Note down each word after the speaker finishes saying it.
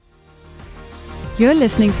You're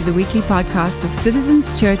listening to the weekly podcast of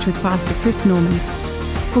Citizens Church with Pastor Chris Norman.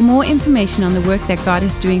 For more information on the work that God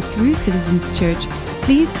is doing through Citizens Church,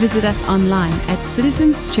 please visit us online at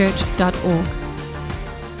citizenschurch.org.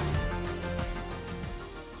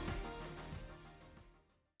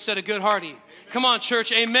 Said a good hearty. Come on,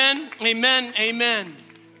 church. Amen, amen, amen.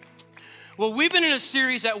 Well, we've been in a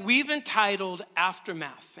series that we've entitled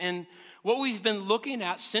Aftermath. And what we've been looking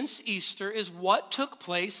at since Easter is what took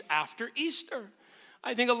place after Easter.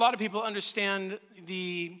 I think a lot of people understand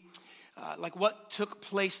what took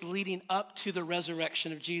place leading up to the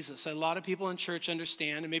resurrection of Jesus. A lot of people in church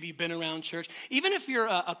understand, and maybe you've been around church, even if you're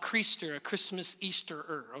a Creaster, a Christmas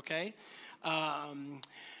Easterer, okay?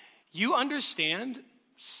 You understand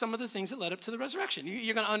some of the things that led up to the resurrection.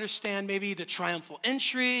 You're going to understand maybe the triumphal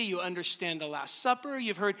entry. You understand the Last Supper.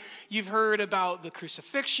 You've heard about the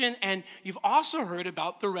crucifixion, and you've also heard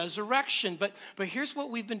about the resurrection. But here's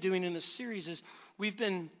what we've been doing in this series is we've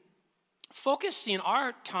been focusing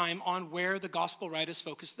our time on where the gospel writers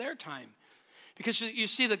focus their time. Because you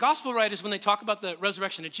see, the gospel writers, when they talk about the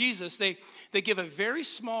resurrection of Jesus, they give a very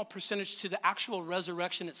small percentage to the actual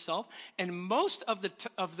resurrection itself, and most of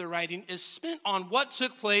the writing is spent on what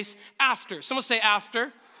took place after. Someone say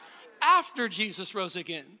after. After Jesus rose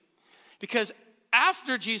again. Because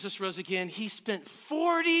after Jesus rose again, he spent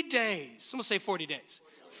 40 days. Someone say 40 days.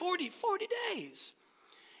 40 days.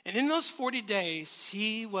 And in those 40 days,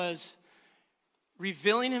 he was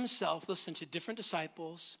revealing himself, listen, to different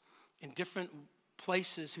disciples in different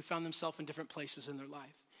places who found themselves in different places in their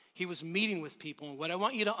life. He was meeting with people. And what I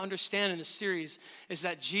want you to understand in this series is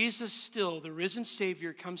that Jesus still, the risen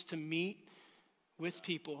Savior, comes to meet with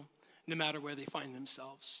people no matter where they find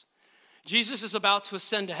themselves. Jesus is about to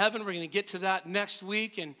ascend to heaven. We're going to get to that next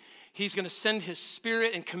week. And he's going to send his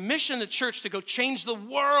Spirit and commission the church to go change the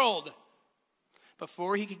world.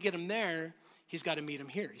 Before he could get them there, he's got to meet them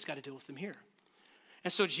here. He's got to deal with them here.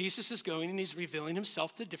 And so Jesus is going and he's revealing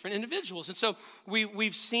himself to different individuals. And so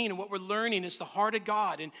we've seen, and what we're learning is the heart of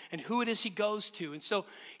God and who it is he goes to. And so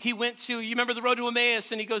he went to, you remember the road to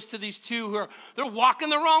Emmaus, and he goes to these two they're walking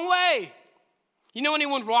the wrong way. You know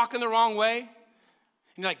anyone walking the wrong way? And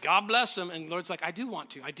you're like, God bless them. And the Lord's like, I do want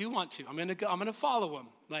to. I'm going to follow him.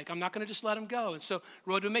 Like, I'm not going to just let him go. And so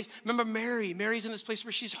road to Emmaus. Remember Mary. Mary's in this place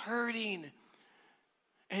where she's hurting.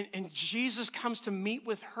 And Jesus comes to meet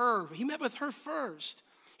with her. He met with her first.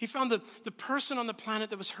 He found the person on the planet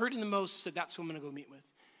that was hurting the most, said, that's who I'm going to go meet with.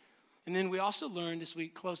 And then we also learned, as we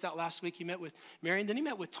closed out last week, he met with Mary, and then he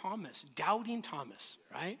met with Thomas, doubting Thomas,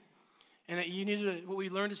 right? And what we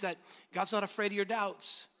learned is that God's not afraid of your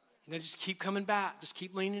doubts. You know, just keep coming back. Just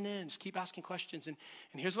keep leaning in. Just keep asking questions. And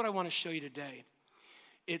here's what I want to show you today.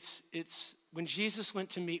 It's when Jesus went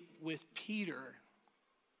to meet with Peter,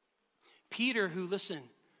 who, listen,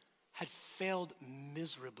 had failed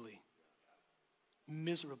miserably.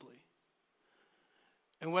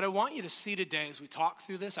 And what I want you to see today as we talk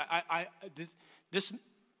through this,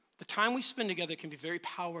 the time we spend together can be very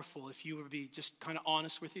powerful if you would be just kind of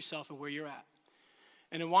honest with yourself and where you're at.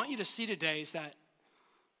 And I want you to see today is that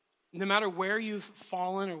no matter where you've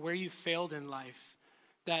fallen or where you've failed in life,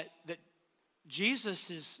 that Jesus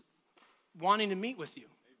is wanting to meet with you.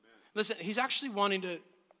 Amen. Listen, he's actually wanting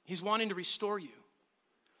to restore you.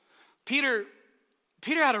 Peter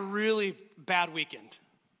had a really bad weekend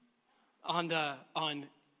on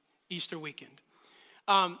Easter weekend.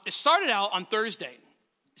 It started out on Thursday.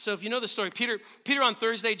 So if you know the story, Peter on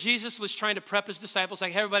Thursday, Jesus was trying to prep his disciples,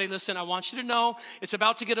 like, hey, everybody, listen, I want you to know it's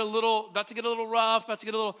about to get a little rough, about to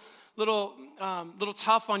get a little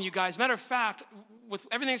tough on you guys. Matter of fact, with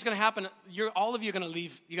everything that's going to happen, all of you are going to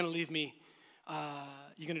leave. You're going to leave me.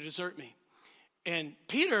 You're going to desert me. And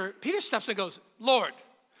Peter steps and goes, Lord,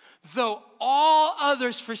 though all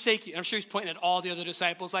others forsake you. I'm sure he's pointing at all the other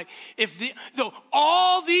disciples. Like, though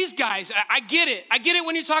all these guys, I get it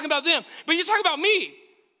when you're talking about them, but you're talking about me,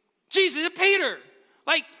 Jesus, Peter.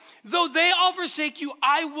 Like, though they all forsake you,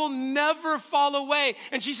 I will never fall away.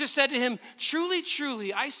 And Jesus said to him, truly,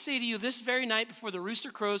 truly, I say to you, this very night before the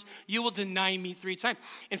rooster crows, you will deny me 3 times.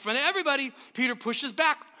 In front of everybody, Peter pushes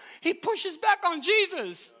back. He pushes back on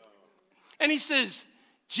Jesus. And he says,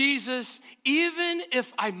 Jesus, even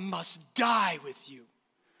if I must die with you,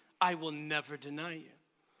 I will never deny you.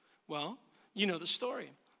 Well, you know the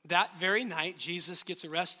story. That very night, Jesus gets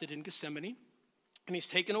arrested in Gethsemane, and he's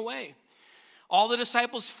taken away. All the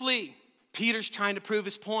disciples flee. Peter's trying to prove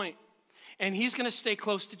his point. And he's going to stay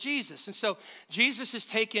close to Jesus. And so Jesus is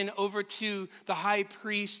taken over to the high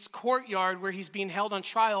priest's courtyard where he's being held on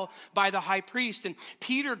trial by the high priest. And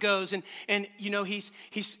Peter goes and you know, he's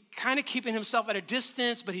kind of keeping himself at a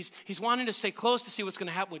distance, but he's wanting to stay close to see what's going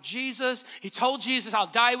to happen with Jesus. He told Jesus, I'll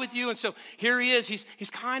die with you. And so here he is.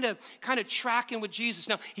 He's kind of tracking with Jesus.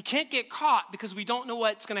 Now, he can't get caught because we don't know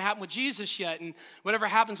what's going to happen with Jesus yet. And whatever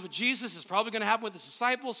happens with Jesus is probably going to happen with his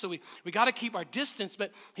disciples. So we got to keep our distance.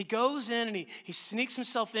 But he goes in and he sneaks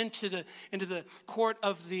himself into the court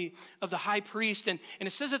of the high priest. And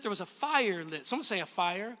it says that there was a fire lit. Someone say a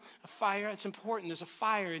fire. A fire. It's important. There's a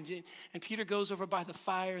fire. And Peter goes over by the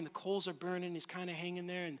fire and the coals are burning. He's kind of hanging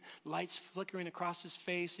there and lights flickering across his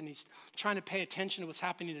face. And he's trying to pay attention to what's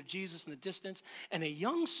happening to Jesus in the distance. And a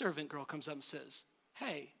young servant girl comes up and says,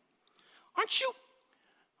 hey, aren't you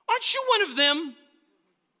one of them?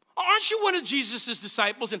 Aren't you one of Jesus'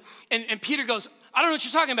 disciples? And Peter goes, I don't know what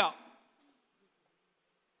you're talking about.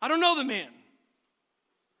 I don't know the man.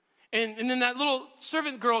 And then that little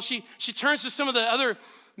servant girl, she turns to some of the other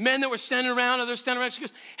men that were standing around. She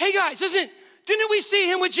goes, hey guys, didn't we see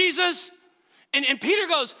him with Jesus? And Peter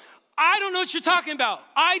goes, I don't know what you're talking about.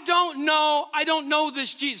 I don't know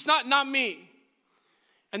this Jesus, not me.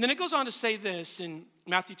 And then it goes on to say this in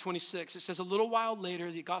Matthew 26. It says a little while later,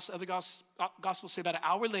 the other gospels say about an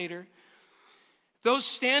hour later, those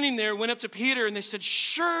standing there went up to Peter and they said,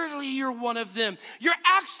 surely you're one of them. Your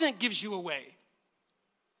accent gives you away.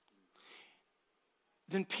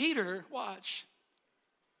 Then Peter, watch,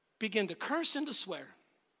 began to curse and to swear.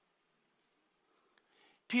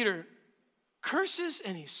 Peter curses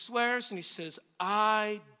and he swears and he says,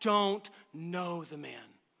 I don't know the man.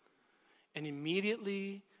 And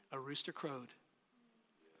immediately a rooster crowed.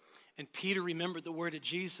 And Peter remembered the word of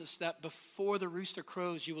Jesus that before the rooster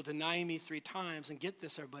crows, you will deny me 3 times. And get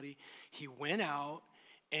this, everybody, he went out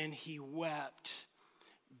and he wept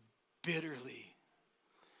bitterly.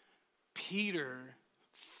 Peter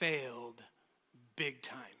failed big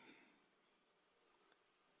time.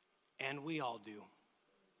 And we all do.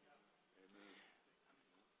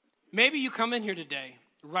 Maybe you come in here today,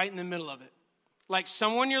 right in the middle of it. Like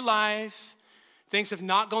someone in your life, things have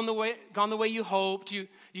not gone the way you hoped. You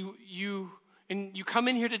come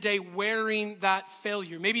in here today wearing that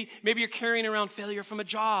failure. Maybe you're carrying around failure from a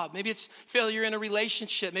job. Maybe it's failure in a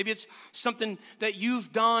relationship. Maybe it's something that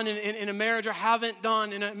you've done in a marriage or haven't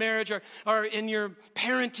done in a marriage or in your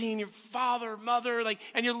parenting, your father, mother,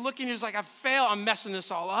 and you're looking, you're just like, I failed, I'm messing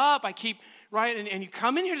this all up. Right? And you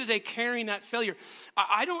come in here today carrying that failure.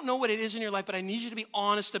 I don't know what it is in your life, but I need you to be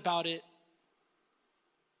honest about it.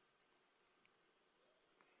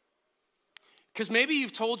 Because maybe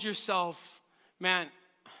you've told yourself, man,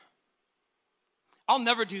 I'll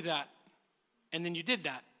never do that. And then you did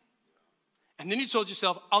that. And then you told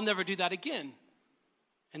yourself, I'll never do that again.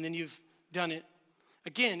 And then you've done it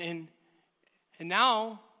again. And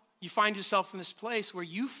now you find yourself in this place where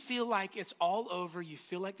you feel like it's all over. You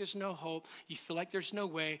feel like there's no hope. You feel like there's no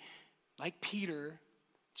way. Like Peter,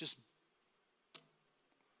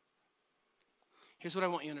 here's what I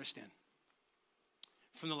want you to understand.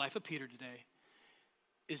 From the life of Peter today,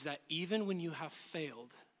 is that even when you have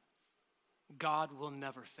failed, God will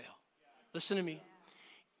never fail. Listen to me.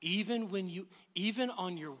 Even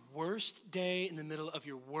on your worst day, in the middle of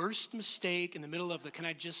your worst mistake, in the middle of can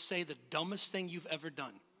I just say the dumbest thing you've ever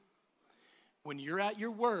done? When you're at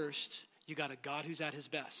your worst, you got a God who's at his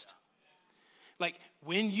best. Like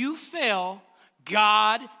when you fail,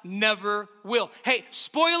 God never will. Hey,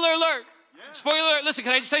 spoiler alert. Spoiler alert, listen,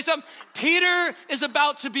 can I just say something? Peter is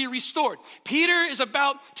about to be restored. Peter is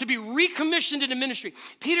about to be recommissioned into ministry.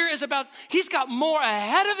 He's got more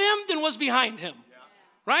ahead of him than was behind him.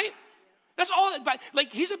 Right? That's all,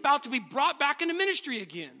 he's about to be brought back into ministry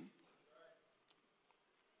again.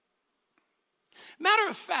 Matter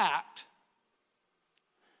of fact,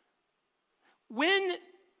 when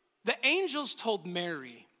the angels told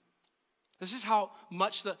Mary, this is how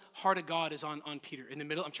much the heart of God is on Peter. In the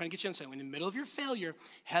middle, I'm trying to get you to understand, in the middle of your failure,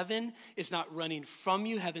 heaven is not running from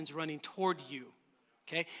you, heaven's running toward you,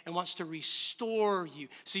 okay? And wants to restore you.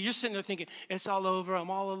 So you're sitting there thinking, it's all over, I'm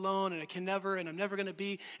all alone, and I'm never gonna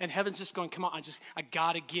be, and heaven's just going, come on, I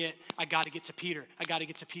gotta get to Peter.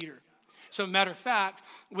 So matter of fact,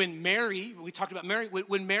 when Mary, we talked about Mary,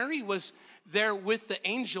 when Mary was there with the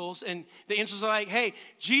angels, and the angels are like, hey,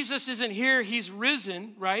 Jesus isn't here, he's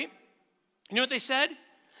risen, right? You know what they said?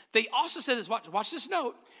 They also said this, watch this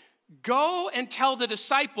note. Go and tell the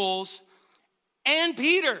disciples and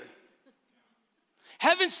Peter.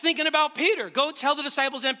 Heaven's thinking about Peter. Go tell the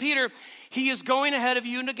disciples and Peter, he is going ahead of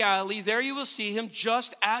you into Galilee. There you will see him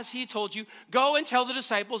just as he told you. Go and tell the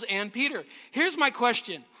disciples and Peter. Here's my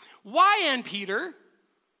question. Why and Peter?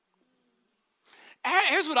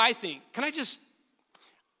 Here's what I think.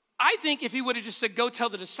 I think if he would have just said, go tell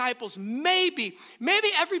the disciples, maybe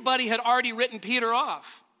everybody had already written Peter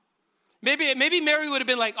off. Maybe Mary would have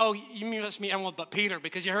been like, oh, you must mean everyone but Peter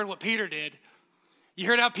because you heard what Peter did. You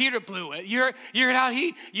heard how Peter blew it. You heard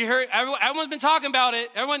how everyone's been talking about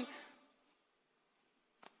it. Everyone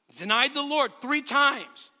denied the Lord 3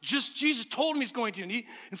 times. Just Jesus told him he's going to. And he,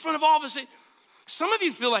 in front of all of us, some of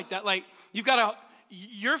you feel like that. Like you've got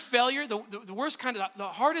your failure, the worst kind of, the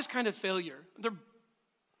hardest kind of failure. They're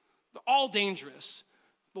all dangerous.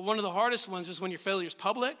 But one of the hardest ones is when your failure is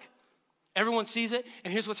public. Everyone sees it,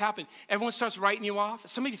 and here's what's happened. Everyone starts writing you off.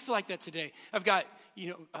 Some of you feel like that today. I've got,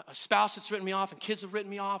 a spouse that's written me off, and kids have written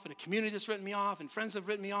me off, and a community that's written me off, and friends have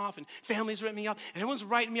written me off, and families written me off, and everyone's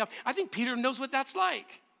writing me off. I think Peter knows what that's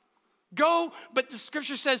like. But the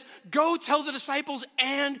scripture says, go tell the disciples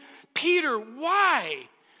and Peter. Why?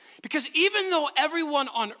 Because even though everyone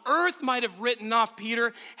on earth might have written off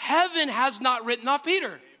Peter, heaven has not written off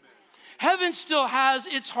Peter. Heaven still has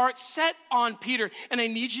its heart set on Peter, and I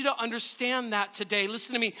need you to understand that today.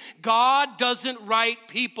 Listen to me. God doesn't write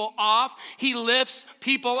people off. He lifts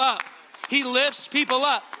people up. He lifts people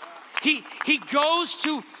up. He goes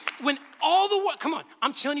to, when all the world, come on,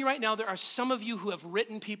 I'm telling you right now, there are some of you who have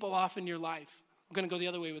written people off in your life. I'm going to go the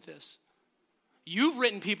other way with this. You've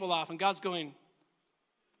written people off, and God's going,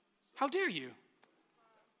 how dare you?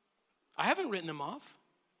 I haven't written them off.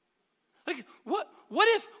 Like, what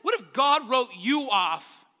if God wrote you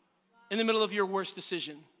off in the middle of your worst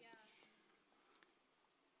decision?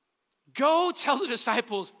 Go tell the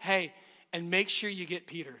disciples, hey, and make sure you get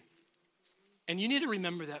Peter. And you need to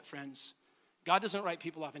remember that, friends. God doesn't write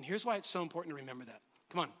people off. And here's why it's so important to remember that.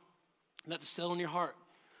 Come on, let this settle in your heart.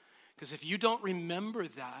 Because if you don't remember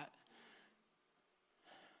that,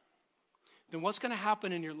 then what's going to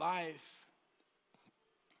happen in your life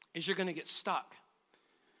is you're going to get stuck.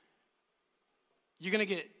 You're going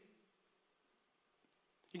to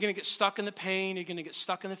get stuck in the pain. You're going to get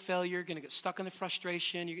stuck in the failure. You're going to get stuck in the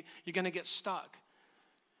frustration. You're going to get stuck.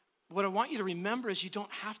 What I want you to remember is you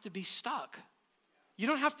don't have to be stuck. You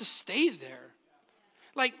don't have to stay there.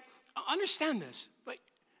 Like, understand this. Like,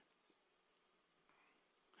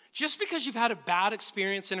 just because you've had a bad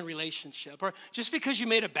experience in a relationship, or just because you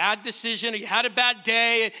made a bad decision, or you had a bad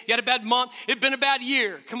day, you had a bad month, it's been a bad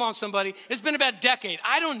year. Come on, somebody. It's been a bad decade.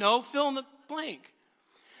 I don't know. Fill in the blank.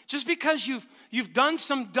 Just because you've done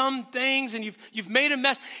some dumb things and you've made a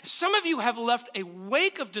mess. Some of you have left a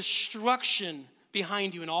wake of destruction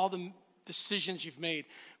behind you in all the decisions you've made.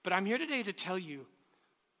 But I'm here today to tell you,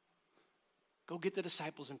 go get the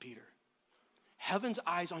disciples and Peter. Heaven's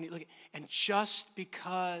eyes on you. Look, and just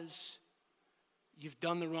because you've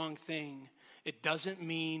done the wrong thing, it doesn't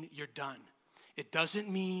mean you're done. It doesn't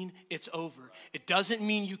mean it's over. It doesn't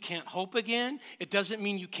mean you can't hope again. It doesn't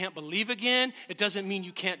mean you can't believe again. It doesn't mean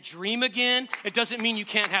you can't dream again. It doesn't mean you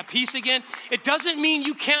can't have peace again. It doesn't mean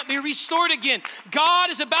you can't be restored again. God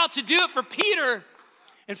is about to do it for Peter.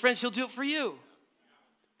 And friends, he'll do it for you.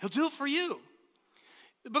 He'll do it for you.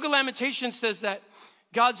 The book of Lamentations says that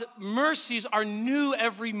God's mercies are new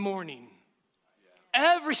every morning.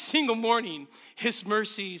 Every single morning, his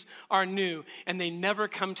mercies are new, and they never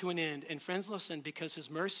come to an end. And friends, listen, because his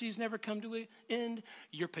mercies never come to an end,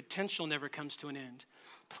 your potential never comes to an end.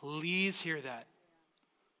 Please hear that.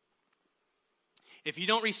 If you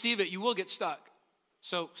don't receive it, you will get stuck.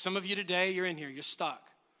 So some of you today, you're in here, you're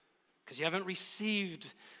stuck because you haven't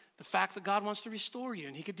received the fact that God wants to restore you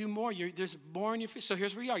and he could do more. There's more in your face. So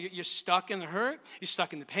here's where you are. You're stuck in the hurt. You're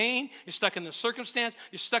stuck in the pain. You're stuck in the circumstance.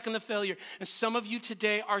 You're stuck in the failure. And some of you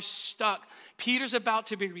today are stuck. Peter's about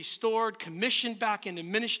to be restored, commissioned back into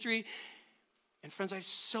ministry. And friends, I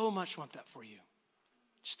so much want that for you,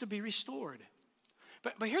 just to be restored.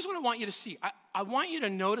 But here's what I want you to see. I want you to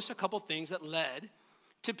notice a couple things that led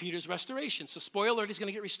to Peter's restoration. So spoiler alert, he's going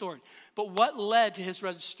to get restored. But what led to his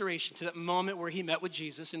restoration, to that moment where he met with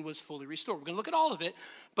Jesus and was fully restored? We're going to look at all of it,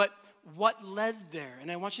 but what led there?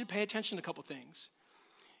 And I want you to pay attention to a couple things.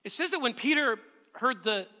 It says that when Peter heard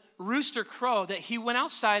the rooster crow, that he went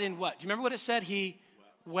outside and what? Do you remember what it said? He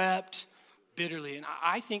wept bitterly. And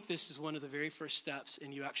I think this is one of the very first steps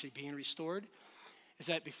in you actually being restored, is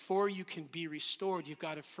that before you can be restored, you've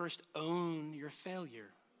got to first own your failure.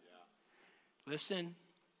 Listen,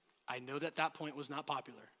 I know that point was not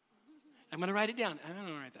popular. I'm going to write it down. I don't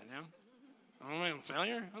know how to write that down. Oh, I'm a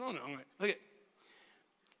failure? I don't know. Look at,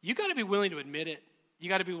 you got to be willing to admit it. You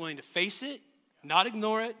got to be willing to face it, not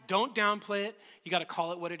ignore it. Don't downplay it. You got to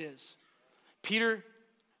call it what it is. Peter,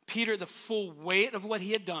 the full weight of what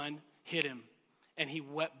he had done hit him, and he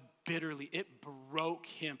wept bitterly. It broke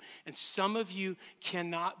him. And some of you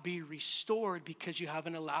cannot be restored because you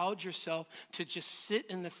haven't allowed yourself to just sit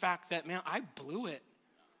in the fact that, man, I blew it.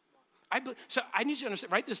 So I need you to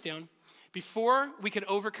understand, write this down. Before we could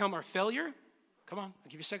overcome our failure, come on, I'll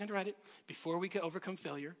give you a second to write it. Before we could overcome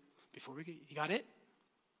failure, you got it?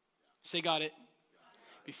 Say got it.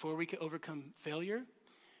 Before we could overcome failure,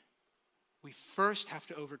 we first have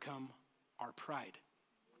to overcome our pride.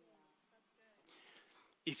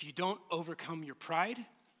 If you don't overcome your pride,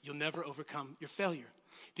 you'll never overcome your failure.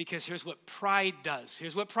 Because here's what pride does.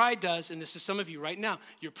 Here's what pride does, and this is some of you right now.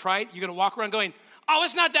 Your pride, you're going to walk around going, oh,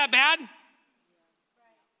 it's not that bad.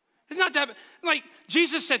 It's not that bad. Like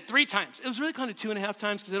Jesus said 3 times. It was really kind of 2.5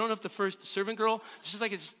 times because I don't know if the servant girl, it's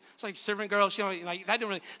like servant girl, she like that didn't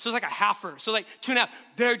really, so it's like a halfer. So like 2.5.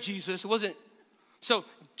 There, Jesus. It wasn't. So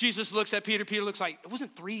Jesus looks at Peter. Peter looks like, it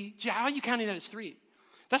wasn't 3. How are you counting that as 3?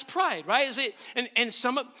 That's pride, right? Is it? And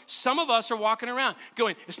some of us are walking around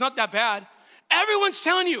going, it's not that bad. Everyone's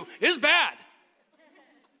telling you it's bad.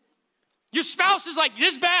 Your spouse is like,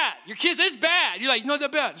 it's bad. Your kids, it's bad. You're like, it's not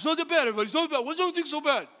that bad. It's not that bad, everybody. It's not that bad. What's everything so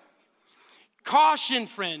bad? Caution,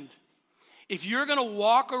 friend. If you're going to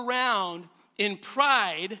walk around in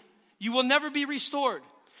pride, you will never be restored.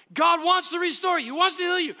 God wants to restore you. He wants to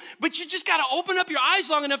heal you. But you just got to open up your eyes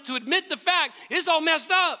long enough to admit the fact it's all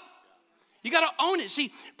messed up. You got to own it.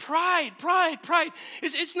 See, pride.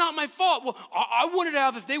 It's not my fault. Well, I wouldn't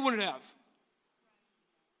have if they wouldn't have.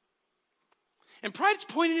 And pride's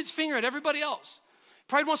pointing its finger at everybody else.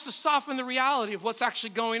 Pride wants to soften the reality of what's actually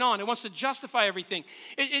going on. It wants to justify everything.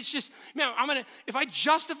 It's just, man, if I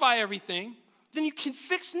justify everything, then you can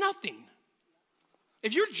fix nothing.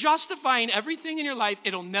 If you're justifying everything in your life,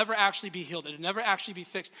 it'll never actually be healed. It'll never actually be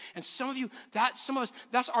fixed. And some of us,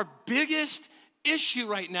 that's our biggest issue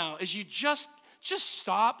right now, is you just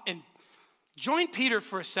stop and join Peter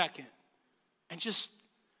for a second and just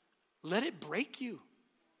let it break you.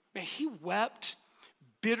 Man, he wept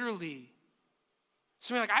bitterly.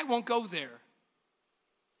 Somebody like, I won't go there.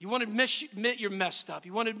 You want to admit you're messed up.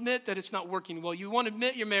 You want to admit that it's not working well. You want to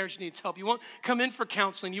admit your marriage needs help. You won't come in for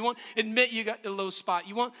counseling. You won't admit you got the low spot.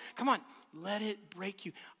 Come on, let it break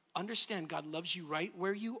you. Understand, God loves you right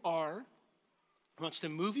where you are. He wants to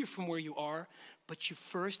move you from where you are, but you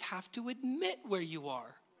first have to admit where you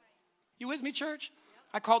are. You with me, church?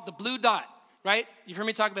 I call it the blue dot, right? You've heard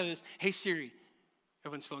me talk about this. Hey, Siri.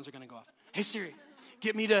 Everyone's phones are going to go off. Hey, Siri,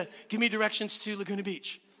 give me directions to Laguna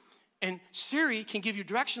Beach. And Siri can give you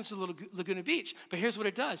directions to Laguna Beach. But here's what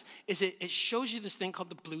it does, is it shows you this thing called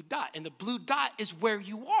the blue dot. And the blue dot is where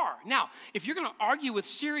you are. Now, if you're going to argue with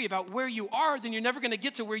Siri about where you are, then you're never going to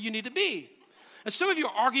get to where you need to be. And some of you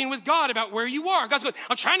are arguing with God about where you are. God's going,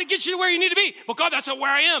 I'm trying to get you to where you need to be. Well, God, that's not where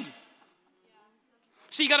I am.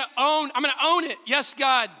 So you got to I'm going to own it. Yes,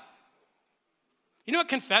 God. You know what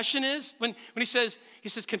confession is? When he says,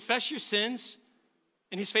 confess your sins,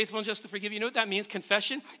 and he's faithful and just to forgive you. You know what that means,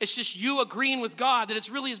 confession? It's just you agreeing with God that it's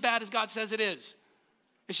really as bad as God says it is.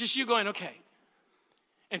 It's just you going, okay.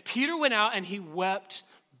 And Peter went out and he wept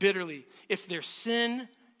bitterly. If there's sin,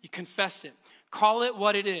 you confess it. Call it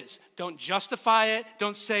what it is. Don't justify it.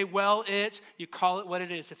 Don't say, well, you call it what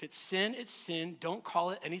it is. If it's sin, it's sin. Don't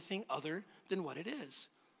call it anything other than what it is.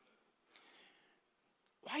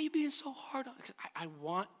 Why are you being so hard on it? I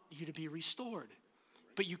want you to be restored.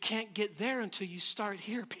 But you can't get there until you start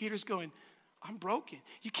here. Peter's going, I'm broken.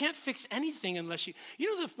 You can't fix anything unless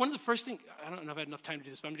one of the first things, I don't know if I had enough time to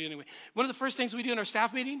do this, but I'm doing it anyway. One of the first things we do in our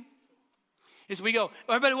staff meeting is we go,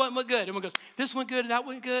 everybody went good. Everyone goes, this went good, that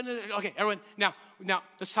went good. Okay, everyone, now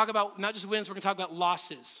let's talk about not just wins, we're going to talk about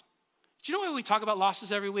losses. Do you know why we talk about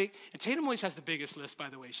losses every week? And Tatum always has the biggest list, by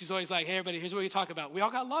the way. She's always like, hey, everybody, here's what we talk about. We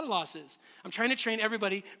all got a lot of losses. I'm trying to train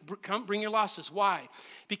everybody, come bring your losses. Why?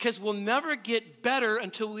 Because we'll never get better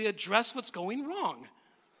until we address what's going wrong.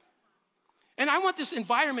 And I want this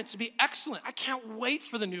environment to be excellent. I can't wait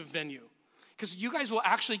for the new venue. Because you guys will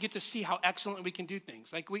actually get to see how excellent we can do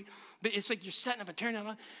things. But it's like you're setting up and turning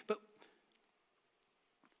on. But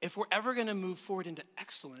if we're ever going to move forward into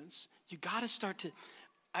excellence, you got to start to,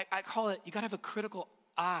 I call it, you got to have a critical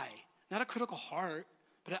eye. Not a critical heart,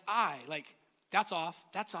 but an eye. Like, that's off,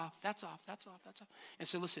 that's off, that's off, that's off, that's off. And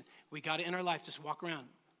so listen, we got to in our life just walk around.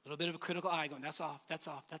 A little bit of a critical eye going, that's off, that's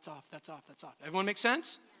off, that's off, that's off, that's off. Everyone make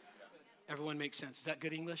sense? Everyone makes sense. Is that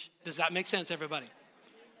good English? Does that make sense, everybody?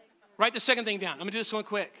 Write the second thing down. I'm going to do this one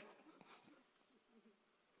quick.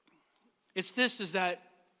 It's this, is that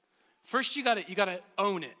first you got to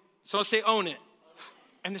own it. So I'll say own it.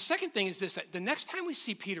 And the second thing is this, that the next time we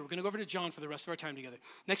see Peter, we're going to go over to John for the rest of our time together.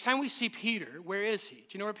 Next time we see Peter, where is he? Do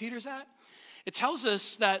you know where Peter's at? It tells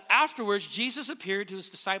us that afterwards, Jesus appeared to his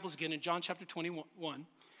disciples again in John chapter 21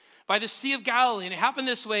 by the Sea of Galilee. And it happened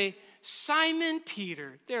this way. Simon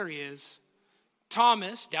Peter, there he is.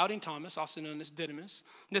 Thomas, doubting Thomas, also known as Didymus.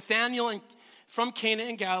 Nathanael from Cana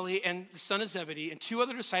in Galilee and the son of Zebedee. And 2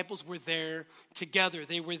 other disciples were there together.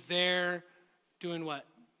 They were there doing what?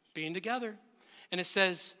 Being together. And it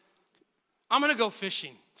says, I'm going to go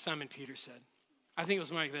fishing, Simon Peter said. I think it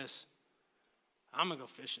was more like this. I'm going to go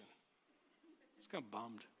fishing. He's kind of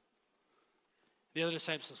bummed. The other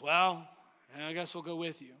disciple says, well, I guess we'll go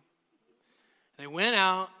with you. They went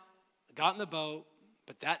out, got in the boat,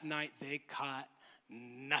 but that night they caught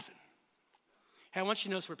nothing. Hey, I want you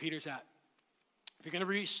to notice where Peter's at. If you're going to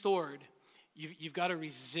be restored, you've got to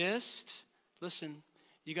resist, listen,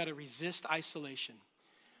 you got to resist isolation.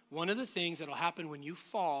 One of the things that will happen when you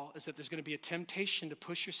fall is that there's going to be a temptation to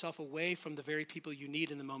push yourself away from the very people you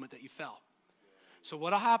need in the moment that you fell. So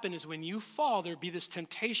what will happen is when you fall, there'll be this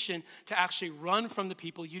temptation to actually run from the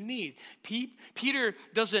people you need. Peter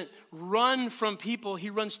doesn't run from people,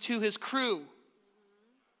 he runs to his crew.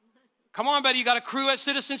 Come on, buddy, you got a crew at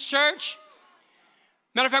Citizens Church?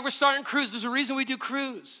 Matter of fact, we're starting crews. There's a reason we do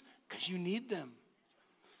crews, because you need them.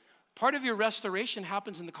 Part of your restoration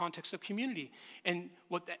happens in the context of community. And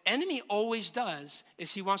what the enemy always does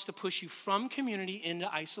is he wants to push you from community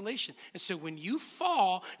into isolation. And so when you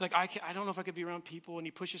fall, like, I don't know if I could be around people, and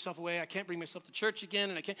you push yourself away, I can't bring myself to church again,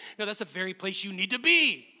 and I can't. No, that's the very place you need to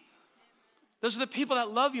be. Those are the people that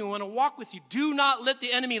love you and want to walk with you. Do not let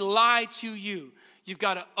the enemy lie to you. You've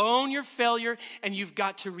got to own your failure, and you've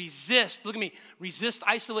got to resist. Look at me. Resist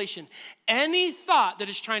isolation. Any thought that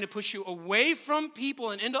is trying to push you away from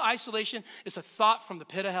people and into isolation is a thought from the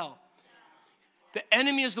pit of hell. The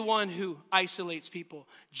enemy is the one who isolates people.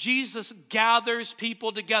 Jesus gathers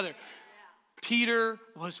people together. Peter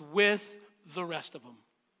was with the rest of them.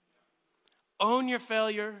 Own your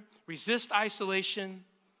failure. Resist isolation.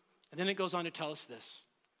 And then it goes on to tell us this.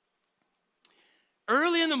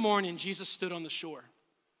 Early in the morning, Jesus stood on the shore.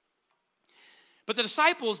 But the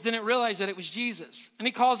disciples didn't realize that it was Jesus. And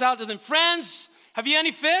he calls out to them, friends, have you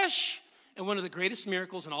any fish? And one of the greatest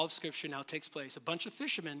miracles in all of Scripture now takes place. A bunch of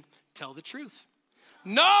fishermen tell the truth.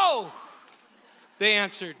 No, they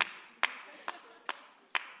answered.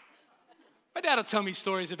 My dad will tell me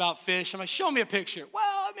stories about fish. I'm like, show me a picture. Well,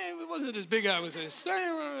 I mean, it wasn't as big as I was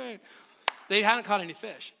saying. They hadn't caught any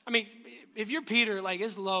fish. I mean, if you're Peter, like,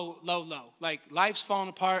 it's low. Like, life's falling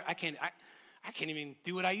apart. I can't even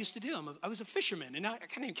do what I used to do. I was a fisherman, and now I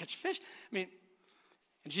can't even catch fish. I mean,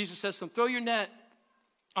 and Jesus says to them, throw your net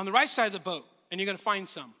on the right side of the boat, and you're going to find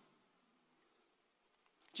some.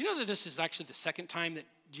 Do you know that this is actually the second time that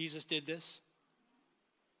Jesus did this?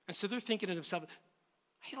 And so they're thinking to themselves,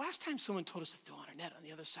 hey, last time someone told us to throw on our net on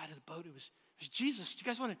the other side of the boat, it was Jesus. Do you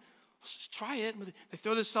guys want to? Let's just try it. They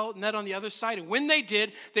throw the salt net on the other side. And when they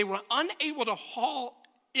did, they were unable to haul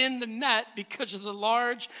in the net because of the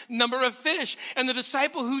large number of fish. And the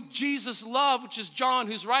disciple who Jesus loved, which is John,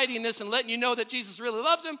 who's writing this and letting you know that Jesus really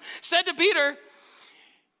loves him, said to Peter,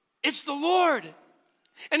 it's the Lord.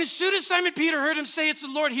 And as soon as Simon Peter heard him say it's the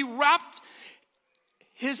Lord, he wrapped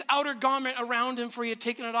his outer garment around him, for he had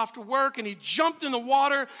taken it off to work, and he jumped in the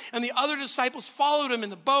water, and the other disciples followed him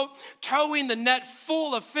in the boat, towing the net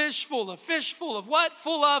full of fish, full of what?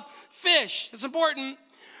 Full of fish. It's important.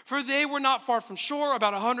 For they were not far from shore,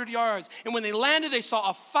 about 100 yards. And when they landed, they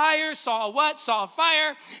saw a fire. Saw a what? Saw a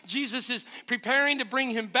fire. Jesus is preparing to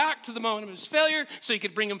bring him back to the moment of his failure so he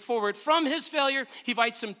could bring him forward from his failure. He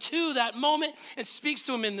invites him to that moment and speaks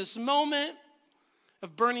to him in this moment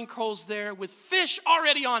of burning coals there with fish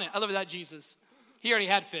already on it. I love that, Jesus. He already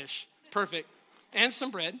had fish. Perfect. And some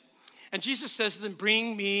bread. And Jesus says to them,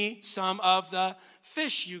 bring me some of the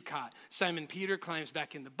fish you caught. Simon Peter climbs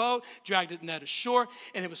back in the boat, dragged the net ashore,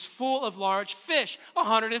 and it was full of large fish,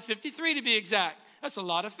 153 to be exact. That's a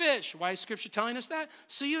lot of fish. Why is Scripture telling us that?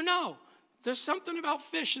 So you know, there's something about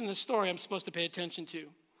fish in this story I'm supposed to pay attention to.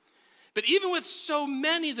 But even with so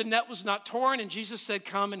many, the net was not torn, and Jesus said,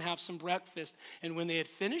 come and have some breakfast. And when they had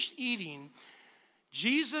finished eating,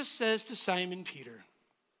 Jesus says to Simon Peter,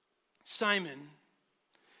 Simon,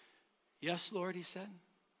 yes, Lord, he said,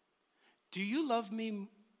 do you love me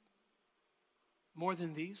more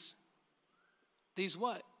than these? These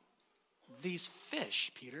what? These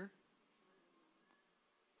fish, Peter.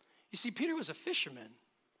 You see, Peter was a fisherman.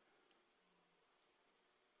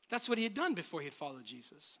 That's what he had done before he had followed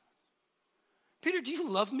Jesus. Peter, do you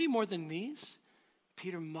love me more than these?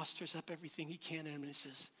 Peter musters up everything he can in him and he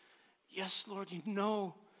says, yes, Lord, you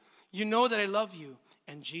know that I love you.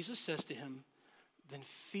 And Jesus says to him, then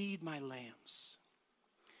feed my lambs.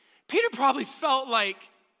 Peter probably felt like,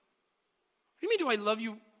 do you mean, do I love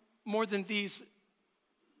you more than these?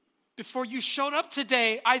 Before you showed up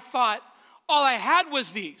today, I thought all I had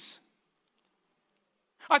was these.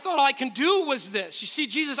 I thought all I can do was this. You see,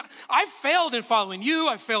 Jesus, I failed in following you.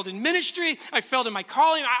 I failed in ministry. I failed in my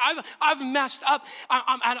calling. I've messed up.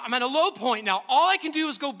 I'm at a low point now. All I can do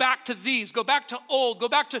is go back to these, go back to old, go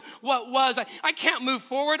back to what was. I can't move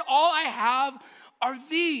forward. All I have are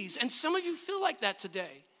these. And some of you feel like that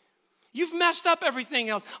today. You've messed up everything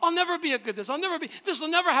else. I'll never be a good this. This will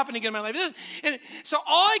never happen again in my life. And so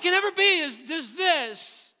all I can ever be is just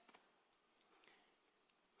this.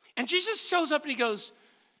 And Jesus shows up and he goes,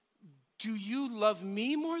 do you love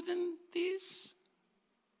me more than these?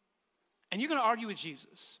 And you're going to argue with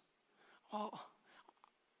Jesus. Well,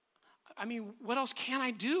 I mean, what else can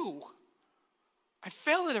I do? I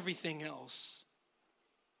failed at everything else.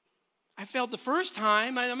 I failed the first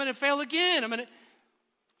time. I'm going to fail again.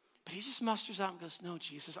 But he just musters out and goes, no,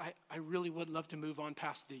 Jesus, I really would love to move on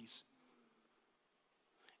past these.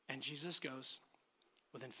 And Jesus goes,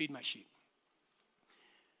 well, then feed my sheep.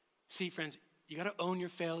 See, friends, you got to own your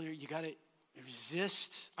failure. You got to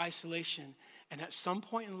resist isolation. And at some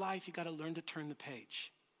point in life, you got to learn to turn the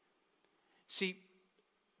page. See,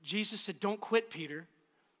 Jesus said, don't quit, Peter.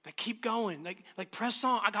 Like, keep going. Like press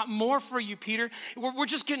on. I got more for you, Peter. We're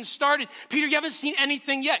just getting started. Peter, you haven't seen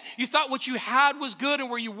anything yet. You thought what you had was good and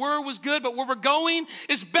where you were was good, but where we're going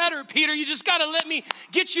is better, Peter. You just got to let me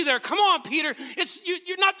get you there. Come on, Peter.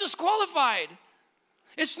 You're not disqualified.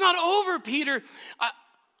 It's not over, Peter.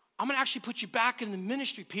 I'm going to actually put you back in the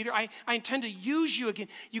ministry, Peter. I intend to use you again.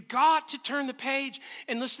 You got to turn the page.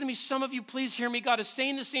 And listen to me, some of you, please hear me. God is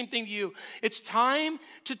saying the same thing to you. It's time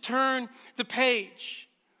to turn the page.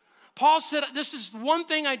 Paul said, this is one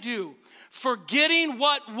thing I do. Forgetting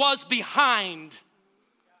what was behind,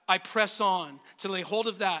 I press on to lay hold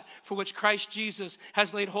of that for which Christ Jesus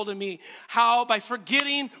has laid hold of me. How? By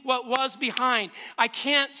forgetting what was behind. I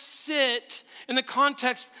can't sit in the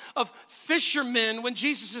context of fishermen when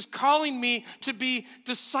Jesus is calling me to be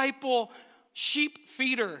disciple sheep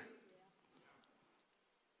feeder.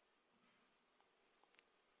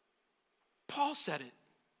 Paul said it.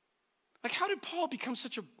 Like, how did Paul become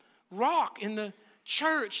such a rock in the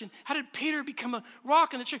church? And how did Peter become a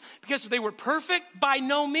rock in the church? Because they were perfect? By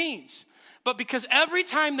no means. But because every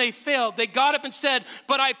time they failed, they got up and said,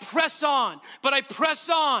 but I press on, but I press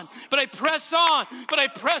on, but I press on, but I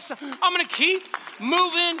press on. I'm going to keep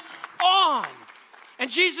moving on. And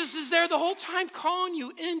Jesus is there the whole time calling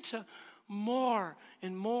you into more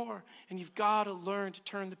and more. And you've got to learn to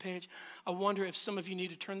turn the page. I wonder if some of you need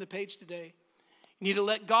to turn the page today. You need to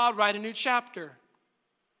let God write a new chapter.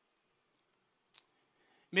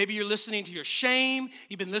 Maybe you're listening to your shame.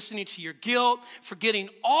 You've been listening to your guilt, forgetting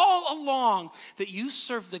all along that you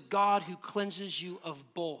serve the God who cleanses you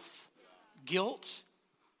of both guilt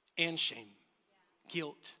and shame.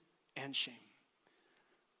 Guilt and shame.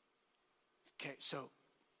 Okay, so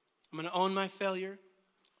I'm going to own my failure,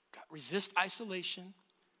 resist isolation.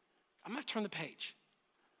 I'm going to turn the page.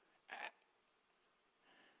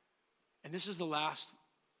 And this is the last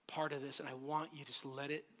part of this, and I want you to just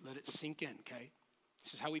let it sink in, okay?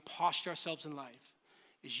 This is how we posture ourselves in life,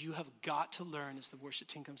 is you have got to learn, as the worship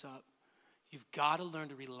team comes up, you've got to learn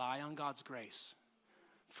to rely on God's grace.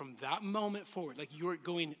 From that moment forward, like you're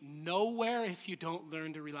going nowhere if you don't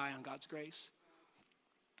learn to rely on God's grace.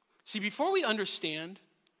 See, before we understand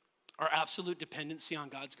our absolute dependency on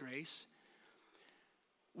God's grace,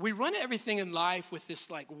 we run everything in life with this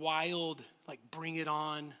like wild, like bring it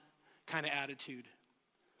on kind of attitude.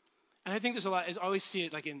 And I think there's a lot, I always see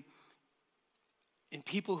it like in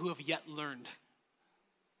people who have yet learned.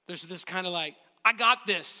 There's this kind of like, I got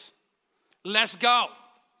this. Let's go.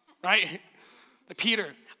 Right? Like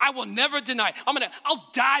Peter, I will never deny. I'll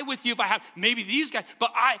die with you if I have, maybe these guys,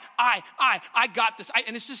 but I got this.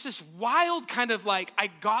 And it's just this wild kind of like, I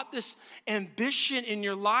got this ambition in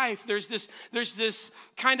your life. There's this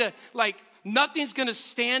kind of like, nothing's going to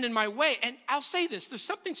stand in my way. And I'll say this, there's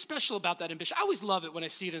something special about that ambition. I always love it when I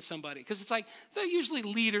see it in somebody because it's like they're usually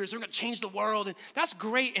leaders. They're going to change the world. And that's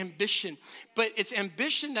great ambition. But it's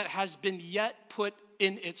ambition that has been yet put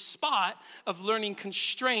in its spot of learning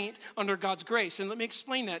constraint under God's grace. And let me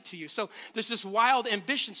explain that to you. So there's this wild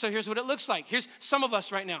ambition. So here's what it looks like. Here's some of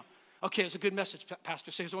us right now. Okay, it's a good message, Pastor.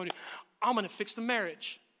 So here's what I'm going to fix the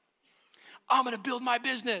marriage. I'm going to build my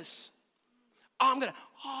business. I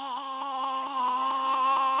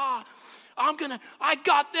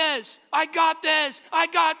got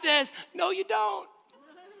this. No, you don't.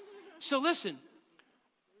 So listen,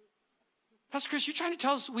 Pastor Chris, you're trying to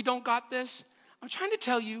tell us we don't got this? I'm trying to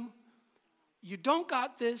tell you, you don't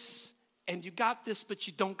got this, and you got this, but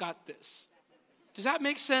you don't got this. Does that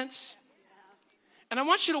make sense? And I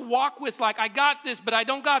want you to walk with like, I got this, but I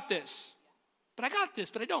don't got this. But I got this,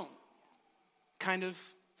 but I don't. Kind of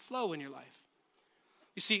flow in your life.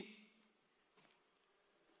 You see,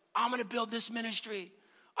 I'm going to build this ministry.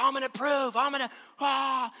 I'm going to prove. And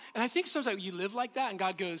I think sometimes you live like that and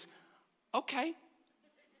God goes, okay,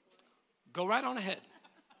 go right on ahead.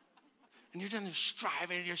 And you're doing this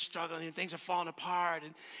striving and you're struggling and things are falling apart.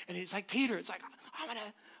 And it's like Peter, it's like,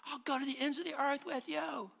 I'll go to the ends of the earth with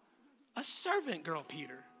you. A servant girl,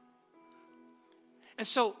 Peter. And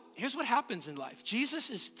so here's what happens in life. Jesus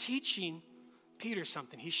is teaching Peter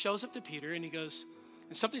something. He shows up to Peter and he goes,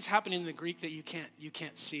 and something's happening in the Greek that you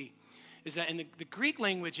can't see, is that in the Greek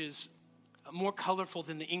language is more colorful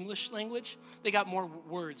than the English language. They got more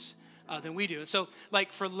words than we do. And so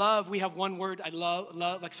like for love, we have one word, I love,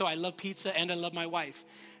 like so I love pizza and I love my wife.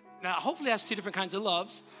 Now, hopefully that's two different kinds of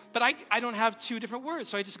loves, but I don't have two different words.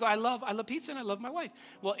 So I just go, I love pizza and I love my wife.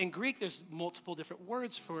 Well, in Greek, there's multiple different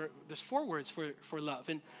words there's 4 words for love.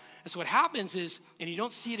 And so what happens is, and you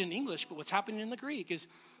don't see it in English, but what's happening in the Greek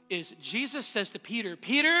is Jesus says to Peter,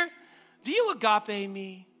 Peter, do you agape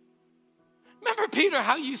me? Remember, Peter,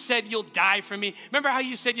 how you said you'll die for me? Remember how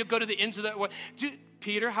you said you'll go to the ends of the world?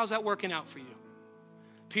 Peter, how's that working out for you?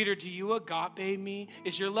 Peter, do you agape me?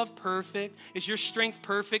 Is your love perfect? Is your strength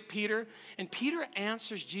perfect, Peter? And Peter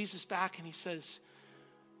answers Jesus back and he says,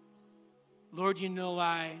 Lord, you know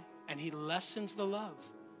and he lessens the love.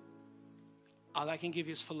 All I can give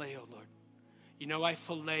you is phileo, Lord. You know I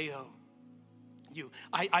phileo you.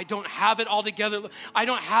 I don't have it all together. I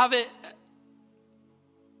don't have it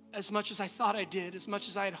as much as I thought I did, as much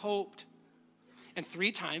as I had hoped. And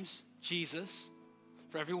 3 times, Jesus,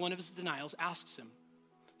 for every one of his denials, asks him.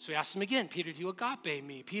 So he asks him again, Peter, do you agape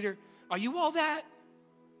me? Peter, are you all that?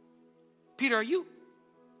 Peter, you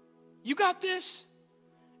got this?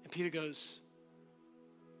 And Peter goes,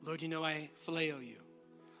 Lord, you know I phileo you.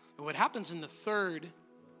 And what happens in the third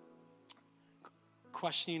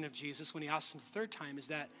questioning of Jesus, when he asks him the 3rd time, is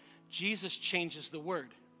that Jesus changes the word.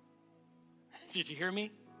 Did you hear me?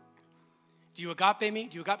 Do you agape me?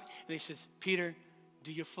 Do you agape? And he says, Peter,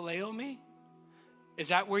 do you phileo me? Is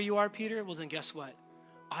that where you are, Peter? Well, then guess what?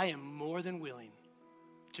 I am more than willing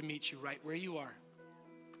to meet you right where you are.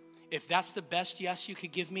 If that's the best yes you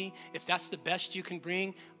could give me, if that's the best you can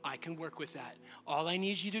bring, I can work with that. All I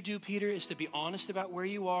need you to do, Peter, is to be honest about where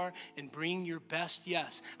you are and bring your best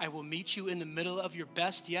yes. I will meet you in the middle of your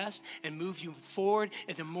best yes and move you forward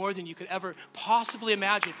into more than you could ever possibly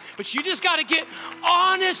imagine. But you just got to get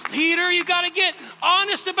honest, Peter. You got to get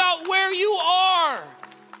honest about where you are.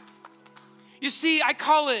 You see, I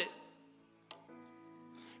call it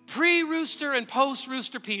pre-rooster and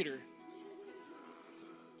post-rooster Peter.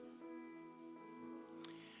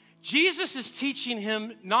 Jesus is teaching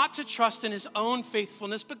him not to trust in his own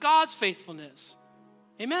faithfulness, but God's faithfulness.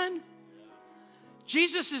 Amen?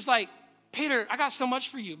 Jesus is like, Peter, I got so much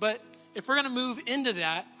for you, but if we're going to move into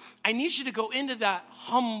that, I need you to go into that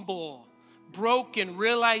humble, broken,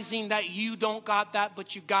 realizing that you don't got that,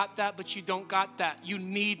 but you got that, but you don't got that. You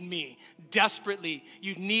need me desperately.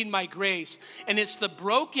 You need my grace. And it's the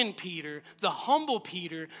broken Peter, the humble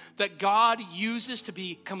Peter, that God uses to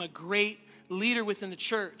become a great leader within the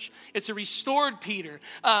church. It's a restored Peter.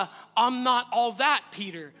 I'm not all that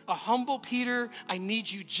Peter. A humble Peter, I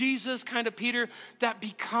need you, Jesus kind of Peter that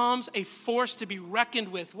becomes a force to be reckoned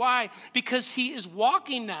with. Why? Because he is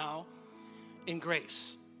walking now in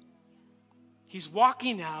grace. He's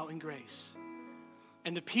walking now in grace.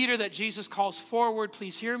 And the Peter that Jesus calls forward,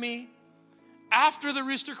 please hear me, after the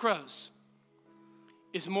rooster crows,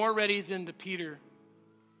 is more ready than the Peter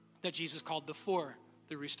that Jesus called before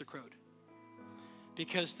the rooster crowed.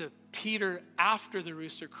 Because the Peter after the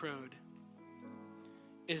rooster crowed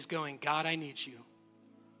is going, God, I need you.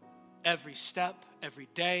 Every step, every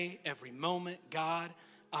day, every moment, God,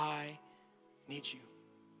 I need you.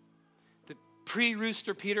 The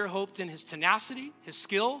pre-rooster Peter hoped in his tenacity, his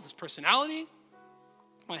skill, his personality.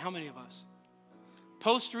 Come on, how many of us?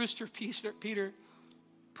 Post-rooster Peter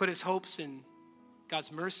put his hopes in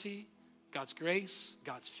God's mercy, God's grace,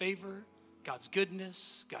 God's favor, God's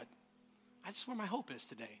goodness, God. That's where my hope is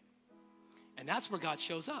today. And that's where God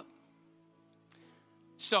shows up.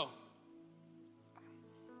 So,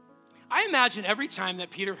 I imagine every time that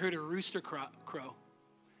Peter heard a rooster crow,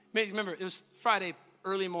 remember, it was Friday,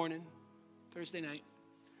 early morning, Thursday night.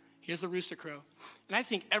 Here's the rooster crow. And I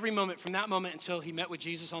think every moment, from that moment until he met with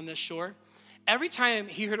Jesus on this shore, every time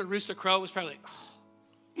he heard a rooster crow, it was probably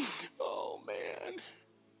like, oh man,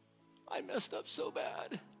 I messed up so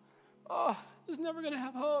bad. Oh, I was never going to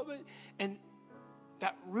have hope. And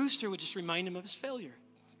that rooster would just remind him of his failure.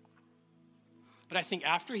 But I think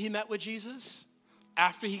after he met with Jesus,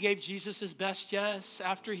 after he gave Jesus his best yes,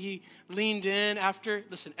 after he leaned in,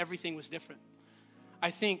 listen, everything was different. I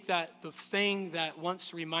think that the thing that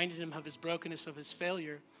once reminded him of his brokenness, of his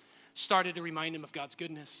failure, started to remind him of God's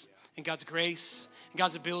goodness and God's grace and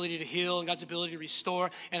God's ability to heal and God's ability to restore.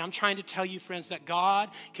 And I'm trying to tell you, friends, that God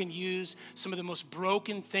can use some of the most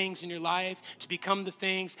broken things in your life to become the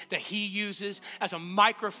things that he uses as a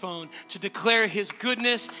microphone to declare his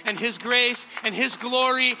goodness and his grace and his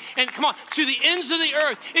glory. And come on, to the ends of the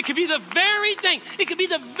earth. It could be the very thing. It could be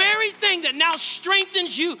the very thing that now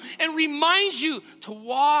strengthens you and reminds you to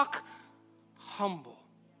walk humble.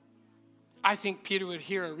 I think Peter would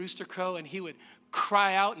hear a rooster crow and he would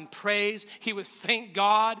cry out in praise. He would thank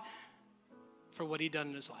God for what he'd done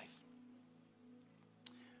in his life.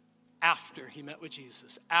 After he met with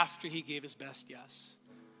Jesus, after he gave his best yes.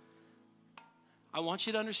 I want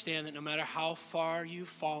you to understand that no matter how far you've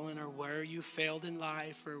fallen or where you failed in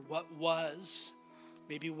life or what was,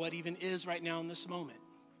 maybe what even is right now in this moment,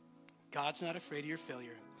 God's not afraid of your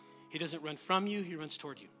failure. He doesn't run from you, he runs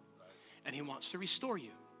toward you. And he wants to restore you.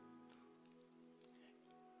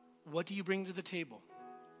 What do you bring to the table?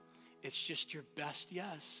 It's just your best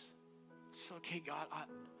yes. It's okay, God,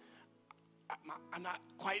 I'm not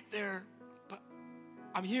quite there, but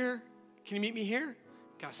I'm here. Can you meet me here?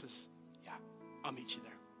 God says, yeah, I'll meet you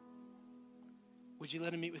there. Would you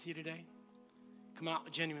let him meet with you today? Come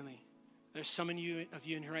out genuinely. There's some of you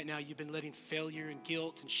in here right now, you've been letting failure and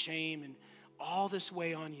guilt and shame and all this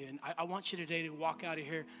weigh on you. And I want you today to walk out of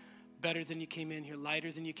here better than you came in here,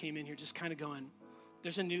 lighter than you came in here, just kind of going,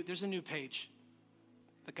 there's a new page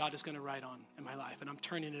that God is going to write on in my life, and I'm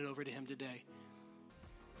turning it over to him today.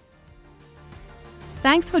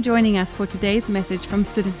 Thanks for joining us for today's message from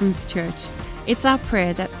Citizens Church. It's our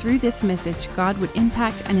prayer that through this message, God would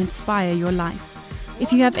impact and inspire your life.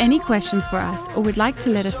 If you have any questions for us or would like to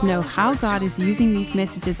let us know how God is using these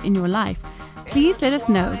messages in your life, please let us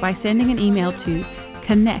know by sending an email to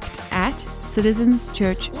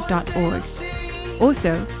connect@citizenschurch.org.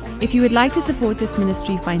 Also, if you would like to support this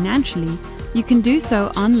ministry financially, you can do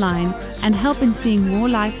so online and help in seeing more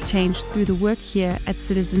lives changed through the work here at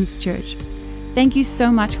Citizens Church. Thank you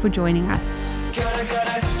so much for joining us. Gotta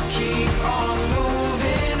keep on